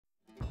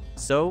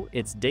So,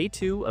 it's day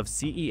 2 of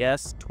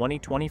CES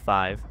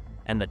 2025,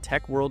 and the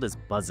tech world is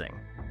buzzing.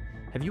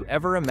 Have you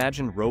ever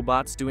imagined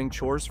robots doing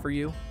chores for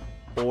you?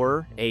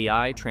 Or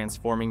AI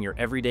transforming your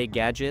everyday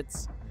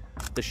gadgets?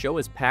 The show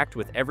is packed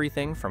with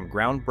everything from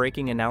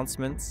groundbreaking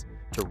announcements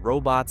to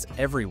robots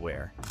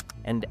everywhere,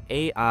 and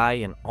AI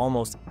in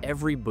almost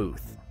every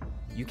booth.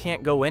 You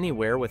can't go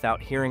anywhere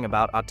without hearing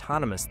about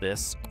autonomous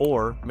this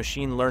or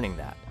machine learning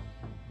that.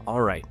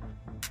 Alright,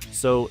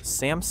 so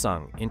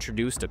Samsung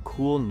introduced a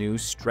cool new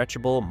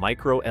Stretchable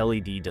Micro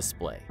LED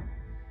Display.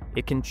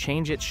 It can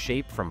change its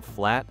shape from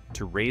flat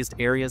to raised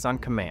areas on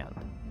command.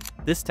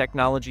 This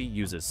technology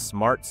uses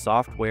smart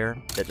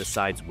software that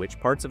decides which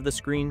parts of the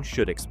screen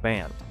should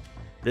expand.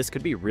 This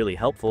could be really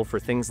helpful for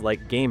things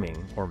like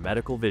gaming or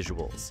medical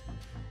visuals.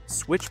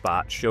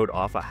 Switchbot showed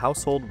off a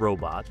household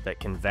robot that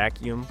can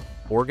vacuum,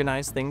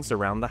 organize things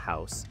around the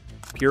house,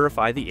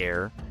 purify the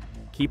air,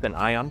 keep an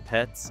eye on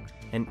pets,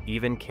 and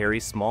even carry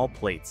small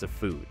plates of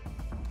food.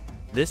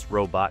 This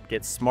robot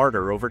gets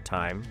smarter over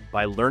time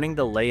by learning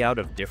the layout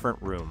of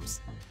different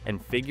rooms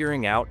and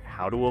figuring out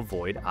how to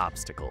avoid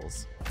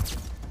obstacles.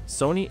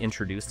 Sony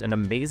introduced an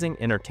amazing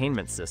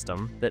entertainment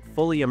system that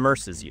fully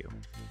immerses you.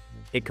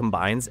 It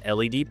combines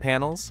LED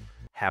panels,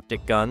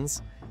 haptic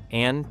guns,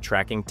 and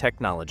tracking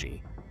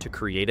technology to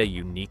create a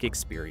unique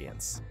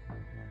experience.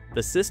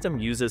 The system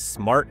uses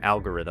smart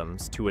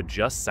algorithms to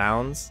adjust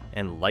sounds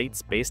and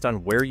lights based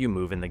on where you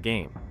move in the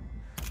game.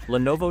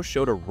 Lenovo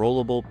showed a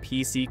rollable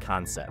PC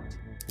concept,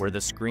 where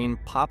the screen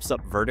pops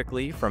up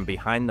vertically from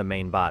behind the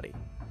main body.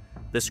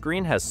 The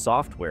screen has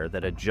software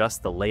that adjusts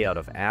the layout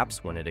of apps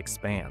when it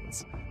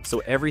expands, so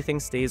everything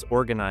stays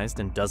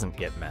organized and doesn't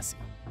get messy.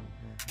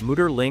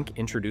 Mudr Link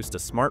introduced a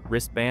smart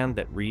wristband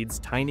that reads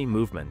tiny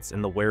movements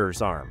in the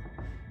wearer's arm.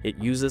 It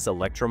uses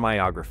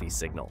electromyography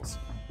signals,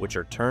 which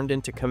are turned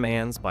into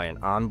commands by an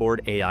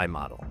onboard AI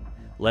model,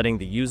 letting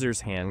the user's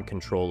hand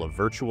control a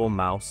virtual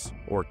mouse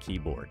or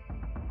keyboard.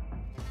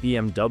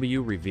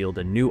 BMW revealed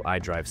a new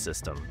iDrive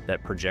system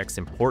that projects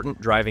important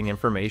driving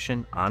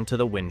information onto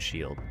the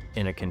windshield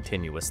in a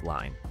continuous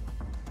line.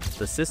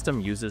 The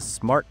system uses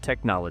smart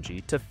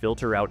technology to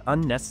filter out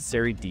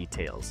unnecessary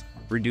details,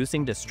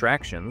 reducing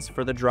distractions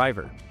for the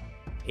driver.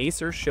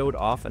 Acer showed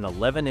off an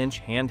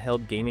 11-inch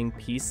handheld gaming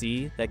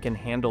PC that can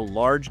handle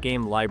large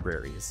game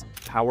libraries,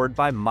 powered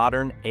by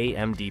modern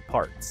AMD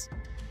parts.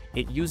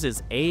 It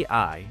uses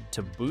AI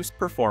to boost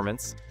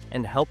performance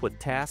and help with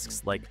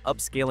tasks like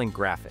upscaling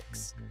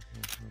graphics.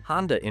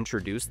 Honda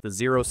introduced the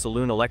Zero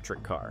Saloon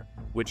electric car,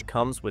 which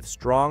comes with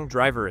strong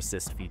driver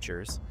assist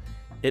features.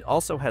 It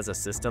also has a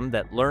system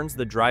that learns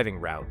the driving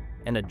route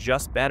and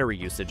adjusts battery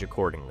usage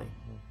accordingly.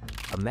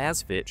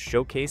 Immersive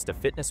showcased a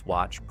fitness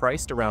watch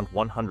priced around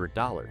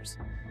 $100.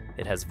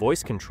 It has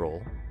voice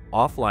control,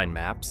 offline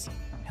maps,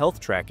 health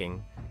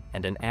tracking,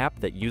 and an app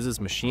that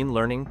uses machine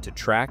learning to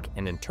track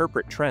and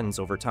interpret trends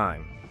over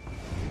time.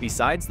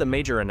 Besides the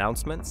major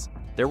announcements,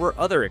 there were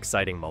other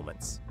exciting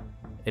moments.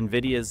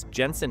 NVIDIA's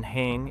Jensen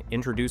Huang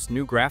introduced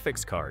new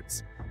graphics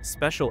cards,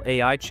 special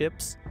AI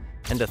chips,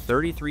 and a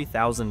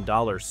 $33,000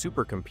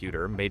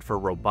 supercomputer made for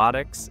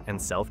robotics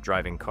and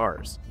self-driving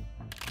cars.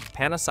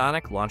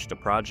 Panasonic launched a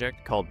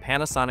project called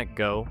Panasonic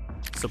Go,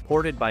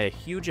 supported by a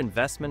huge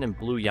investment in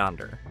Blue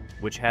Yonder,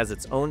 which has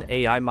its own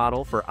AI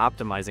model for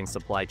optimizing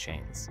supply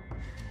chains.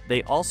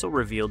 They also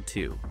revealed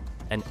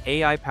an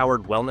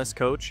AI-powered wellness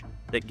coach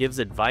that gives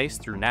advice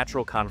through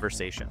natural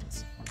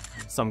conversations.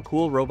 Some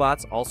cool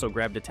robots also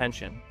grabbed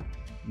attention.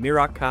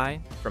 Mirakai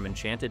from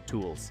Enchanted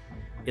Tools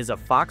is a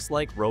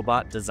fox-like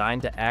robot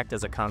designed to act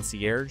as a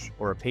concierge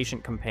or a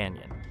patient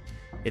companion.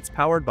 It's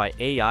powered by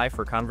AI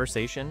for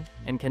conversation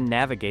and can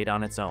navigate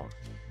on its own.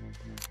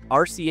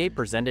 RCA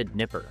presented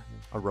Nipper,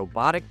 a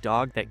robotic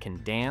dog that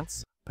can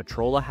dance,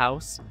 patrol a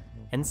house,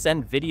 and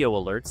send video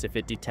alerts if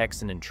it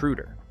detects an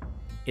intruder.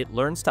 It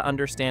learns to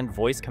understand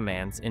voice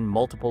commands in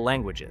multiple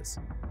languages.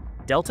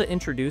 Delta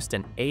introduced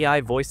an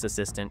AI voice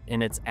assistant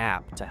in its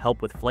app to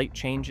help with flight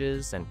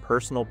changes and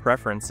personal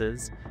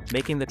preferences,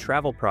 making the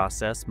travel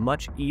process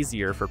much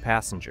easier for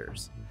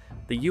passengers.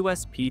 The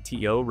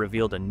USPTO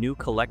revealed a new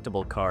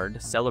collectible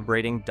card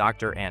celebrating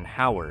Dr. Ann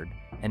Howard,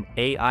 an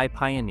AI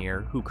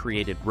pioneer who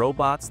created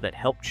robots that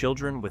help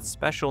children with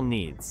special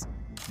needs.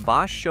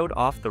 Bosch showed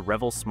off the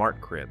Revel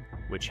Smart Crib,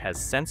 which has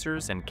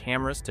sensors and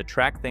cameras to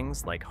track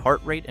things like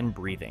heart rate and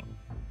breathing.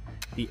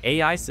 The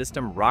AI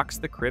system rocks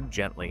the crib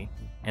gently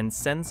and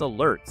sends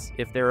alerts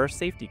if there are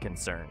safety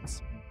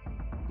concerns.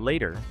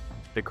 Later,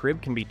 the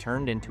crib can be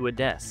turned into a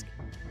desk.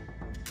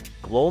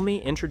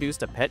 Glolmy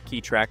introduced a pet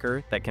key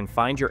tracker that can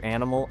find your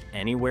animal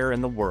anywhere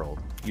in the world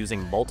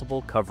using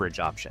multiple coverage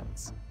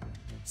options.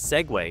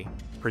 Segway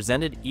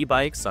presented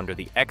e-bikes under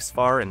the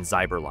XFAR and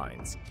Zyber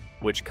lines,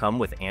 which come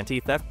with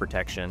anti-theft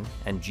protection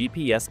and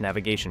GPS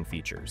navigation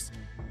features.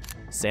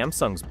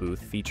 Samsung's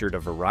booth featured a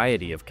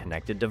variety of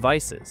connected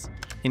devices,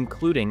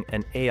 including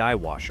an AI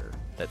washer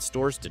that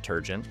stores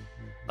detergent,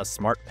 a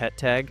smart pet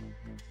tag,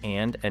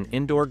 and an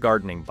indoor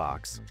gardening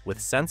box with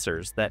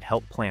sensors that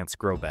help plants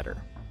grow better.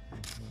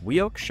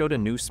 Weok showed a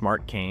new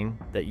smart cane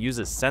that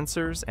uses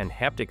sensors and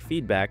haptic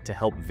feedback to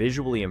help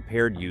visually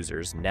impaired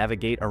users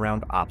navigate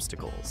around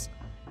obstacles.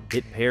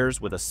 It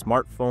pairs with a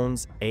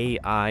smartphone's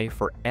AI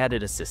for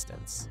added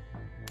assistance.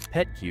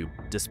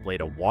 PetCube displayed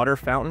a water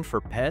fountain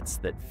for pets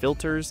that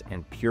filters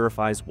and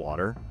purifies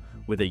water,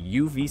 with a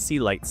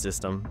UVC light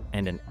system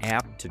and an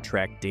app to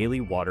track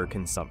daily water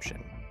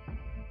consumption.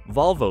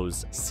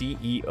 Volvo's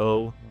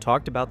CEO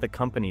talked about the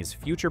company's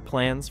future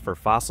plans for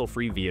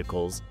fossil-free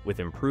vehicles with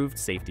improved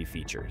safety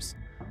features.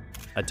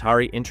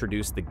 Atari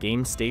introduced the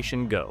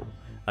GameStation Go,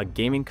 a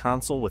gaming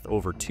console with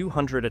over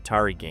 200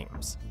 Atari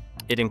games.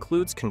 It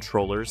includes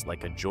controllers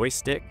like a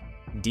joystick,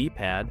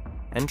 D-pad,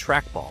 and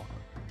trackball,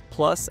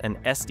 plus an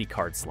SD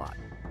card slot.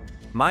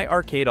 My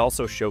Arcade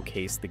also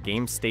showcased the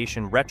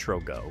GameStation Retro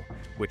Go,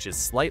 which is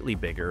slightly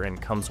bigger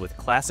and comes with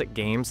classic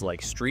games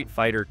like Street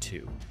Fighter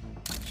II.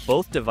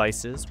 Both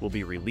devices will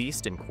be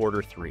released in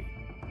Q3.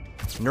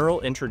 Neural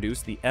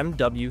introduced the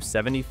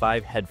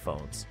MW75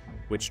 headphones,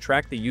 which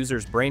track the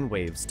user's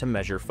brainwaves to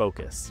measure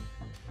focus.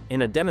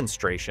 In a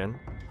demonstration,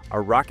 a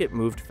rocket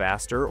moved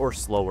faster or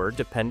slower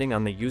depending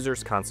on the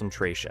user's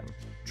concentration,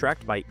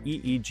 tracked by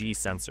EEG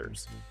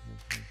sensors.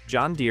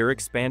 John Deere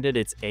expanded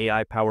its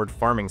AI-powered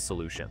farming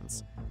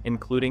solutions,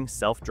 including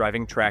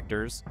self-driving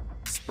tractors,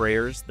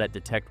 sprayers that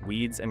detect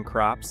weeds and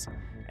crops,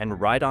 and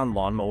ride-on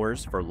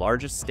lawnmowers for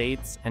large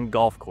estates and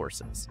golf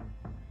courses.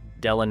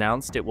 Dell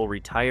announced it will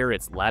retire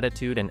its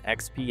Latitude and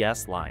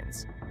XPS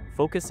lines,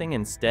 focusing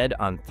instead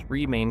on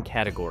three main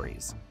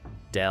categories: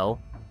 Dell,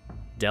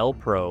 Dell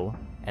Pro,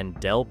 and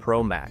Dell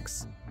Pro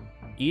Max,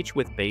 each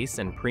with base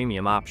and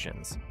premium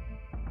options.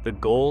 The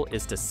goal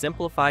is to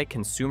simplify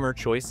consumer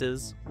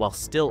choices while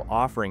still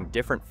offering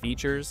different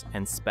features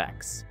and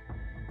specs.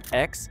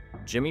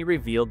 Jimmy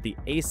revealed the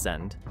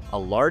Ascend, a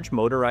large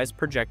motorized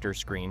projector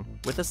screen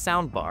with a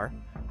soundbar,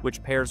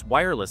 which pairs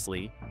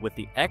wirelessly with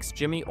the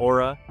Jimmy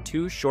Aura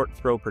 2 short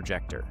throw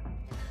projector.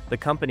 The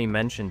company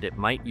mentioned it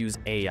might use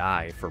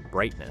AI for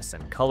brightness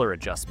and color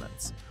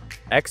adjustments.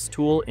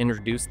 Xtool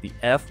introduced the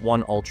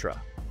F1 Ultra,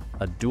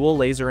 a dual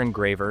laser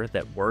engraver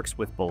that works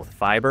with both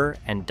fiber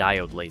and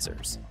diode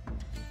lasers.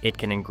 It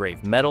can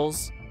engrave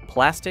metals,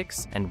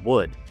 plastics, and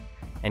wood,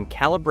 and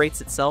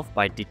calibrates itself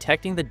by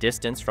detecting the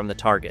distance from the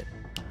target,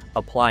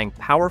 applying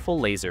powerful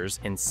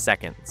lasers in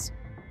seconds.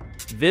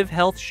 Viv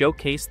Health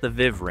showcased the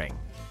Viv Ring,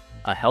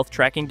 a health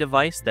tracking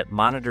device that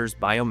monitors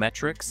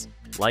biometrics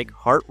like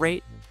heart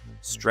rate,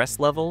 stress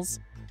levels,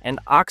 and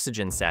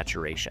oxygen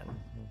saturation.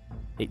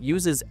 It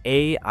uses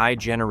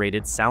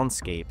AI-generated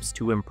soundscapes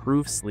to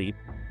improve sleep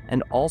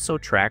and also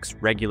tracks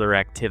regular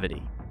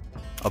activity.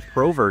 A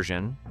Pro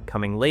version,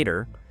 coming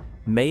later,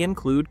 may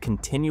include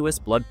continuous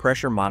blood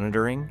pressure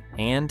monitoring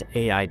and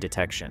AI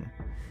detection.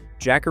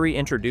 Jackery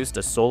introduced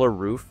a solar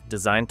roof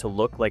designed to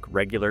look like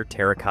regular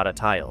terracotta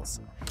tiles.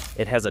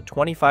 It has a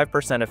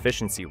 25%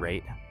 efficiency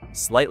rate,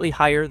 slightly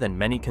higher than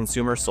many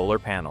consumer solar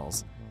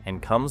panels,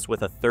 and comes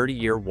with a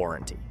 30-year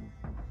warranty.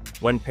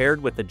 When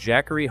paired with the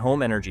Jackery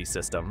Home Energy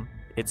System,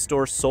 it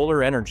stores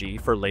solar energy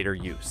for later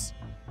use.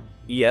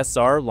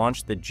 ESR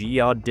launched the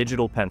Geode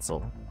Digital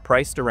Pencil,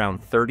 priced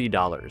around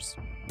 $30,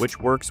 which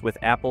works with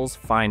Apple's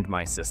Find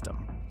My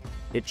system.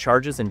 It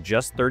charges in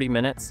just 30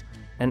 minutes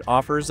and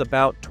offers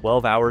about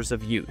 12 hours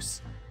of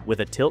use, with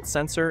a tilt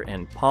sensor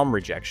and palm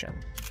rejection.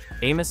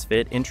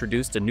 Amosfit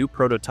introduced a new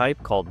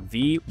prototype called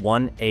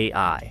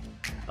V1AI,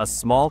 a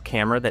small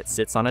camera that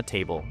sits on a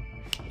table.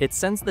 It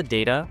sends the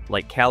data,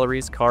 like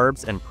calories,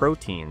 carbs, and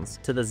proteins,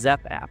 to the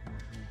Zep app.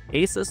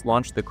 Asus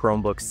launched the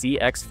Chromebook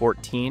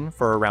CX14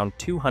 for around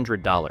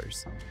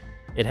 $200.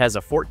 It has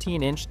a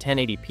 14-inch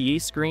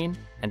 1080p screen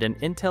and an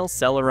Intel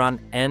Celeron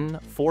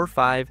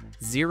N4500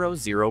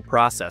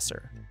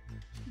 processor.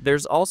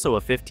 There's also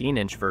a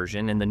 15-inch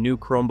version in the new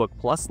Chromebook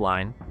Plus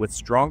line with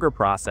stronger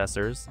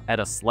processors at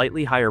a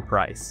slightly higher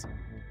price.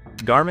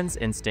 Garmin's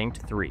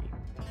Instinct 3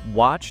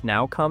 watch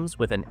now comes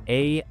with an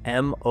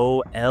AMOLED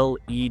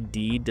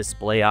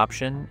display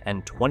option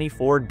and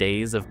 24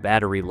 days of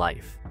battery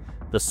life.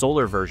 The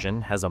solar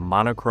version has a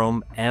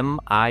monochrome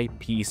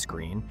MIP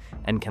screen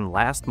and can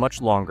last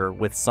much longer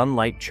with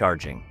sunlight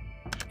charging.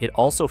 It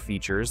also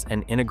features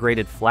an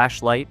integrated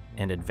flashlight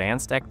and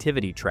advanced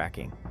activity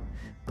tracking.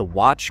 The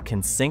watch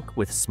can sync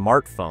with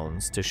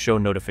smartphones to show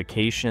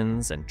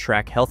notifications and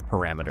track health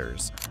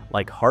parameters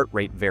like heart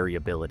rate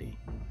variability,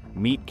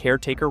 meet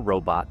caretaker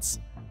robots,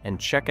 and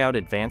check out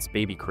advanced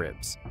baby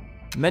cribs.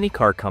 Many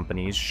car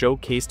companies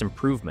showcased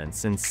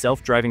improvements in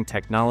self-driving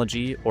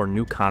technology or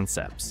new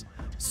concepts.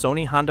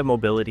 Sony Honda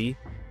Mobility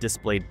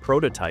displayed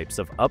prototypes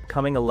of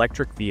upcoming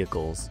electric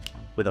vehicles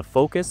with a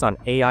focus on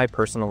AI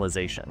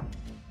personalization.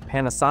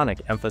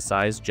 Panasonic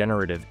emphasized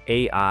generative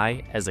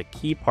AI as a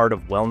key part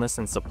of wellness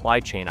and supply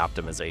chain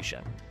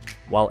optimization,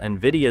 while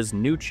NVIDIA's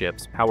new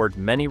chips powered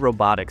many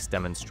robotics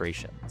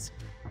demonstrations.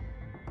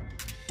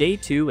 Day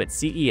 2 at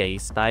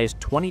CES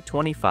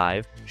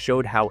 2025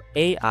 showed how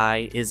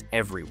AI is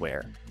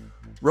everywhere.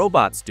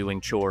 Robots doing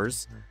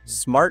chores,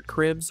 smart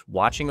cribs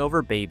watching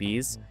over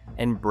babies,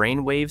 and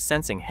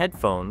brainwave-sensing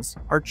headphones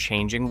are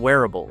changing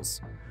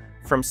wearables.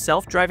 From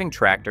self-driving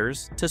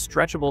tractors to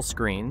stretchable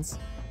screens,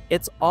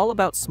 it's all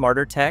about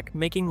smarter tech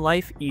making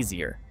life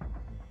easier.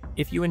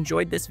 If you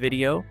enjoyed this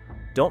video,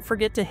 don't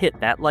forget to hit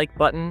that like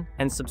button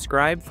and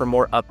subscribe for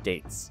more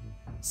updates.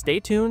 Stay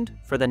tuned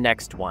for the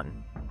next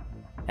one.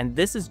 And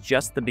this is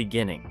just the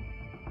beginning.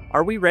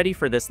 Are we ready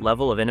for this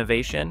level of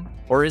innovation,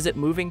 or is it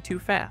moving too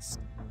fast?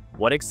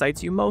 What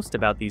excites you most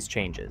about these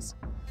changes?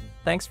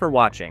 Thanks for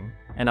watching,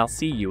 and I'll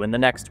see you in the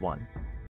next one.